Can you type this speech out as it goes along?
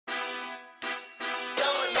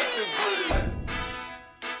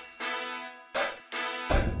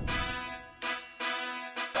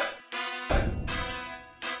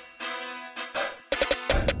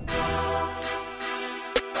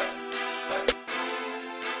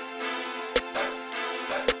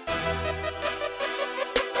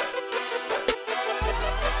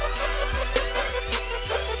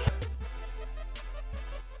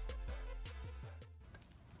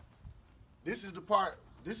part.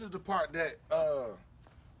 This is the part that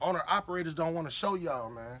owner operators don't want to show y'all,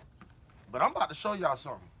 man. But I'm about to show y'all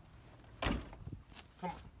something.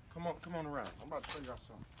 Come on around. I'm about to show y'all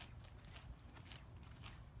something.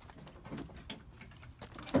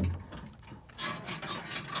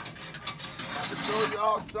 About to show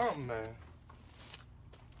y'all something, man.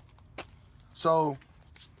 So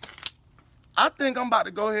I think I'm about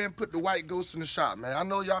to go ahead and put the white ghost in the shop, man. I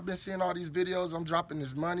know y'all been seeing all these videos. I'm dropping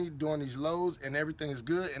this money, doing these loads, and everything is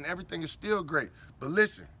good, and everything is still great. But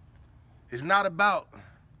listen, it's not about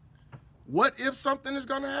what if something is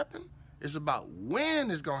gonna happen. It's about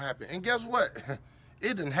when it's gonna happen. And guess what?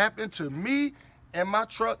 It didn't happen to me and my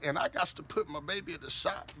truck, and I got to put my baby in the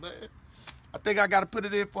shop, man. I think I gotta put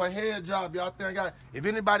it in for a head job, y'all. If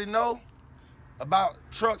anybody know about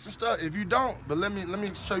trucks and stuff, if you don't, but let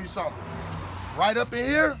me show you something. Right up in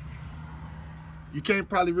here, you can't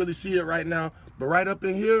probably really see it right now, but right up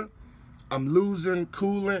in here, I'm losing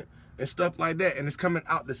coolant and stuff like that, and it's coming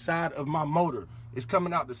out the side of my motor. It's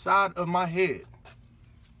coming out the side of my head.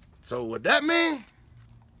 So what that mean?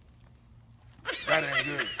 That ain't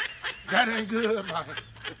good. That ain't good, man.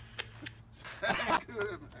 That ain't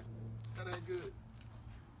good, man. That ain't good.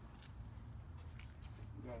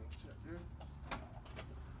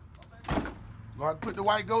 Go ahead and put the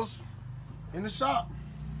white ghost in the shop.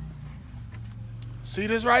 See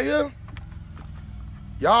this right here?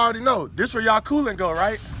 Y'all already know. This where y'all coolant go,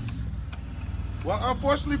 right? Well,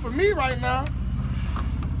 unfortunately for me right now,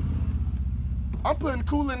 I'm putting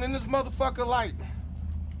coolant in this motherfucker like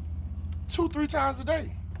 2-3 times a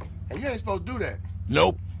day. And you ain't supposed to do that.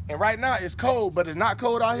 Nope. And right now it's cold, but it's not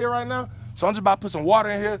cold out here right now. So I'm just about to put some water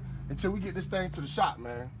in here until we get this thing to the shop,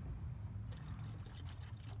 man.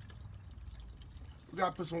 We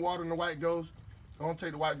gotta put some water in the white ghost. Gonna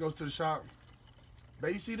take the white ghost to the shop.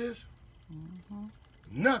 Babe, you see this? Mm-hmm.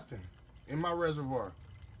 Nothing in my reservoir.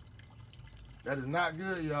 That is not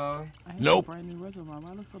good, y'all. Nope. Brand new reservoir.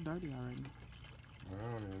 Why look so dirty already?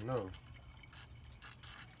 I don't even know.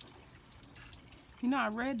 You know, I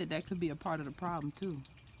read that could be a part of the problem too.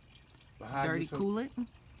 Dirty coolant.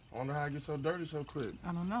 I wonder how I get so dirty so quick.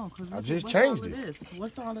 I don't know. I just changed it.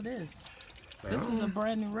 What's all of this? This is a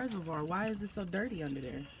brand new reservoir. Why is it so dirty under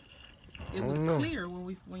there? It was clear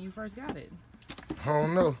when you first got it. I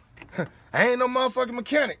don't know. I ain't no motherfucking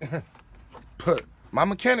mechanic. But my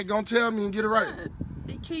mechanic gonna tell me and get it right.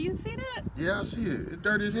 Can you see that? Yeah, I see it. It's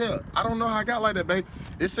dirty as hell. I don't know how I got like that, babe.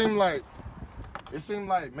 It seemed like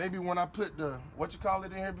maybe when I put the what you call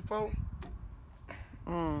it in here before.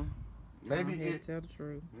 Maybe it tell the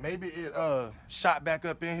truth. Maybe it shot back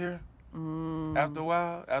up in here after a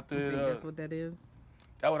while. After You it think that's what that is?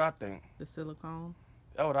 That's what I think. The silicone.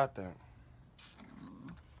 That's what I think.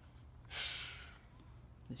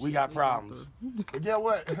 We got problems. But get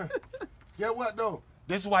what? Get what though?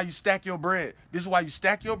 This is why you stack your bread. This is why you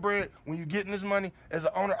stack your bread when you getting this money as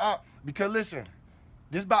an owner op. Because listen,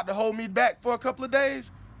 this about to hold me back for a couple of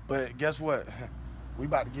days. But guess what? We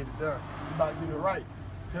about to get it done. We about to get it right.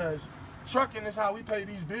 Because trucking is how we pay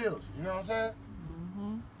these bills. You know what I'm saying?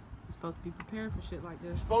 Mm-hmm. You're supposed to be prepared for shit like this.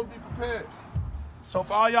 You're supposed to be prepared. So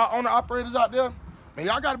for all y'all owner operators out there, man,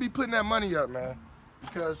 y'all got to be putting that money up, man.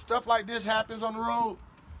 Because stuff like this happens on the road,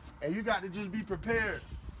 and you got to just be prepared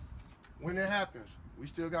when it happens. We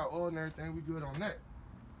still got oil and everything. We good on that.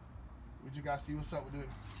 We just got to see what's up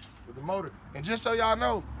with the motor. And just so y'all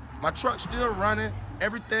know, my truck's still running,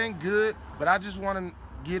 everything good, but I just want to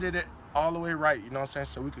get it all the way right, you know what I'm saying?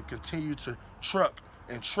 So we could continue to truck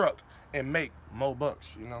and make more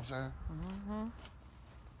bucks, you know what I'm saying? Mm-hmm.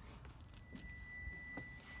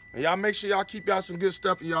 And y'all make sure y'all keep y'all some good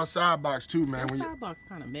stuff in y'all side box too, man. Your side box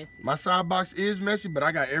kind of messy. My side box is messy, but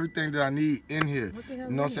I got everything that I need in here. What the hell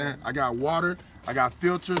you know what I'm saying? I got water, I got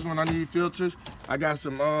filters when I need filters. I got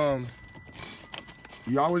some,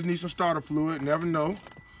 you always need some starter fluid, never know.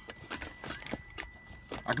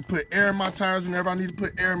 I can put air in my tires whenever I need to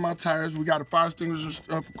put air in my tires. We got a fire extinguisher and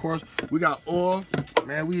stuff, of course. We got oil.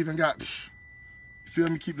 Man, we even got, you feel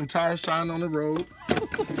me, keep them tires shining on the road.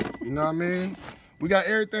 You know what I mean? We got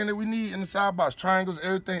everything that we need in the side box. Triangles,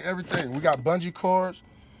 everything. We got bungee cords.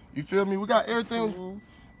 You feel me? We got everything. Tools.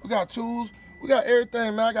 We got tools. We got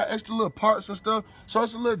everything, man. I got extra little parts and stuff. So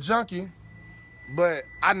it's a little junky, but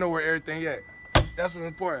I know where everything at. That's what's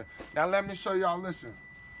important. Now let me show y'all, listen.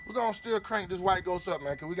 We're gonna still crank this white ghost up,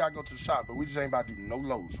 man, because we gotta go to the shop, but we just ain't about to do no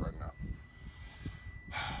loads right now.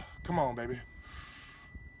 Come on, baby.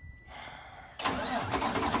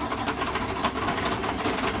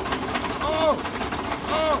 Oh!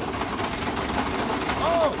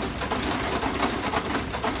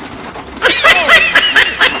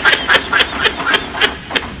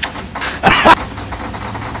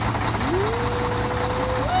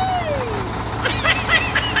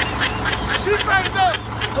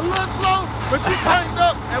 little slow, but she cranked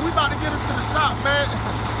up, and we about to get her to the shop, man.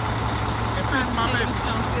 And fix my baby. She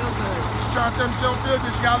don't feel good. She trying to tell me she don't feel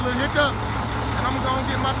good. She got a little hiccups, and I'm gonna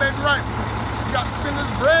get my baby right. We got to spend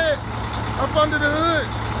this bread up under the hood.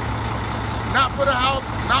 Not for the house,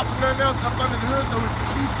 not for nothing else, up under the hood, so we can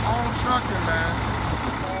keep on trucking, man.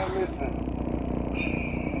 Man, listen.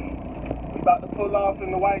 We about to pull off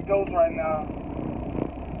in the White Ghost right now.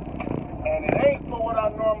 And it ain't for what I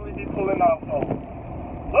normally be pulling off for.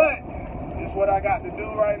 But it's what I got to do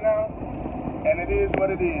right now. And it is what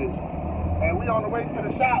it is. And we on the way to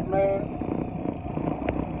the shop, man.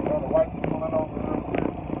 The wife is pulling over real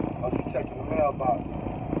quick. Oh, she checking the mailbox.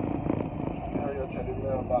 Check the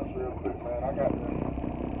mailbox real quick, man. I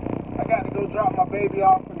got to go drop my baby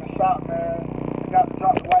off in the shop, man. I got to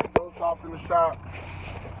drop the White Ghost off in the shop.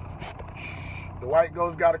 The White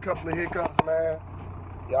Ghost got a couple of hiccups, man.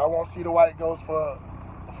 Y'all won't see the White Ghost for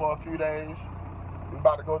a few days. We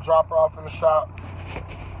about to go drop her off in the shop.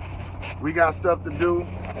 We got stuff to do,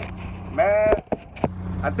 man.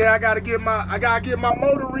 I think I gotta get my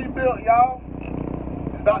motor rebuilt, y'all.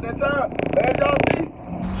 It's about that time. As y'all see,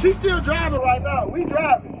 she's still driving right now. We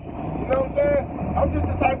driving. You know what I'm saying? I'm just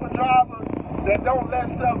the type of driver that don't let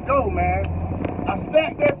stuff go, man. I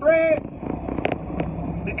stack that bread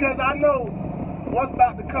because I know what's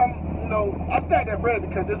about to come. You know, I stack that bread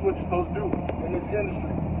because this is what you're supposed to do in this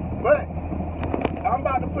industry. But I'm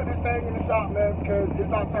about to put this thing in the shop, man, because it's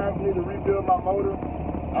about time for me to rebuild my motor.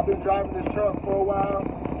 I've been driving this truck for a while.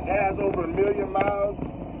 It has over 1 million miles,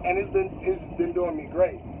 and it's been doing me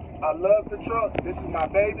great. I love the truck. This is my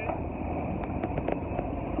baby.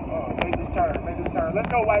 Oh, make this turn. Let's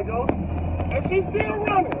go, White Ghost. And she's still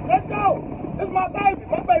running. Let's go. This is my baby.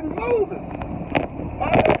 My baby moving.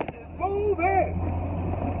 My baby is moving.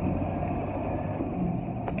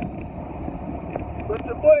 But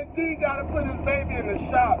your boy D gotta put his baby in the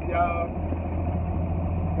shop, y'all.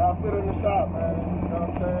 Gotta put it in the shop, man. You know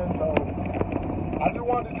what I'm saying? So I just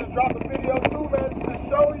wanted to drop a video too, man, just to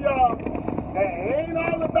show y'all that it ain't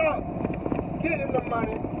all about getting the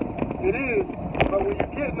money. It is, but when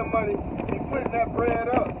you're getting the money, you're putting that bread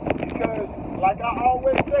up. Because, like I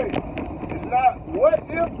always say, it's not what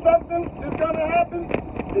if something is gonna happen,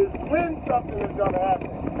 it's when something is gonna happen.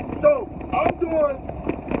 So I'm doing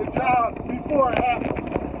the job before it happens.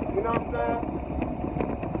 You know what I'm saying?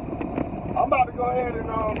 I'm about to go ahead and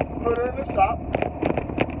put her in the shop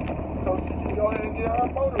so she can go ahead and get her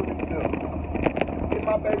motor rebuilt. Get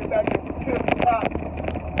my baby back in tip-top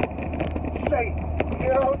shape. You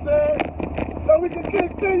know what I'm saying? So we can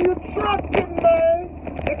continue trucking, man.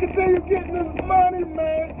 And continue getting this money,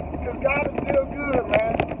 man. Because God is still good,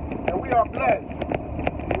 man. And we are blessed.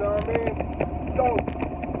 You know what I mean? So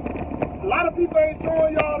a lot of people ain't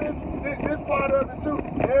showing y'all this part of it too.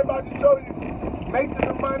 Everybody show you making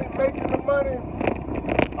the money.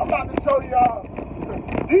 I'm about to show y'all.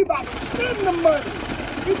 D about to spend the money.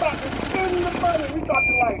 We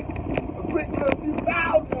talking like a quick little few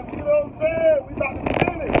thousand, you know what I'm saying? We about to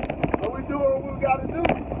spend it. But we doing what we gotta do.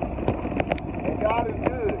 And God is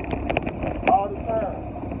good all the time.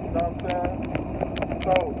 You know what I'm saying?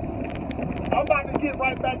 So I'm about to get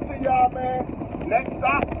right back to y'all, man. Next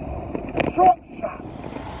stop, truck shop.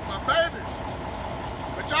 It's my baby.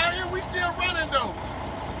 But y'all here, we still running though.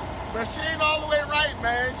 But she ain't all the way right,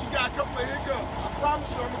 man. She got a couple of hiccups. I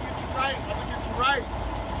promise you, I'm gonna get you right. I'm gonna get you right.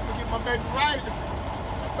 I'm gonna get my baby right.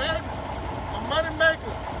 It's my baby. My money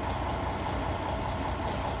maker.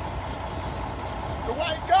 The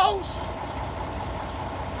White Ghost.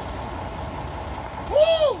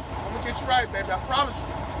 Woo! I'm gonna get you right, baby. I promise you. I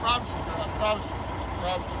promise you, girl. I promise you. I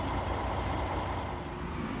promise you.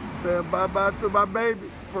 Saying bye-bye to my baby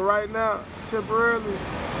for right now, temporarily.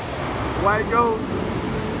 White Ghost.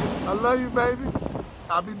 I love you, baby.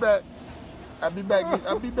 I'll be back. I promise,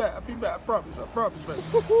 baby.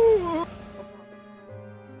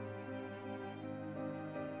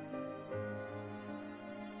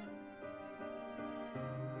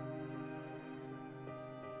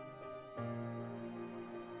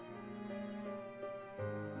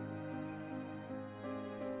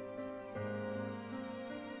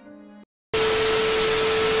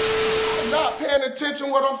 Not paying attention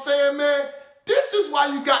what I'm saying, man. This is why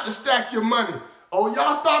you got to stack your money. Oh,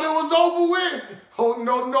 y'all thought it was over with? Oh,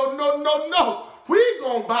 no. We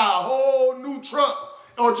gonna buy a whole new truck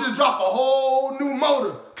or just drop a whole new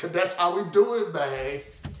motor. Cause that's how we do it, man.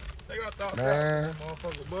 They got thoughts, man.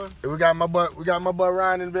 Motherfucker, boy. We got my boy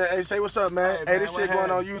Ryan in there. Hey, say what's up, man. Hey, this shit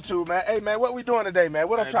going on YouTube, man. Hey, man, what we doing today, man?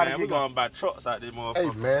 What I'm trying to get? We going to buy trucks out there,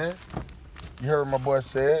 motherfucker. Hey, man. You heard what my boy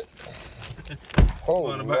said. Oh,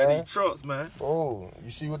 going to buy these trucks, man. Oh,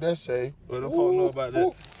 you see what that say? Well, them folk know about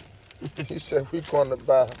that. He said we gonna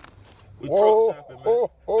buy. We Whoa, truck shopping, man.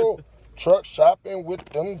 truck shopping with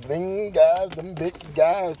them bling guys, them big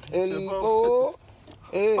guys, 10-4.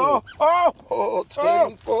 Hey.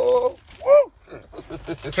 10-4. Woo.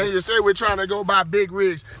 Can you say we're trying to go buy big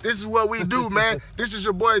rigs? This is what we do, man. This is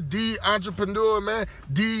your boy DeeEntrepreneur, man.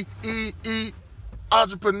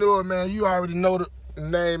 DeeEntrepreneur, man. You already know the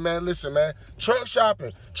name, man. Listen, man. Truck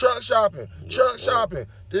shopping.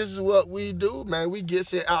 This is what we do, man. We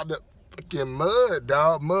get it out the fucking mud,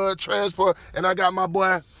 dog. Mud transport. And I got my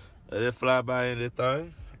boy. They fly by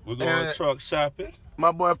anything. We're going truck shopping.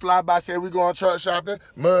 My boy Flyby said we going truck shopping.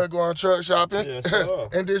 Mud going truck shopping. Yes, sir.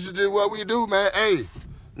 And this is just what we do, man. Hey,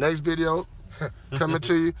 next video coming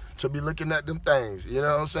to you to be looking at them things. You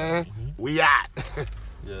know what I'm saying? We out.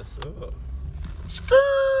 Yes, sir. Skirt.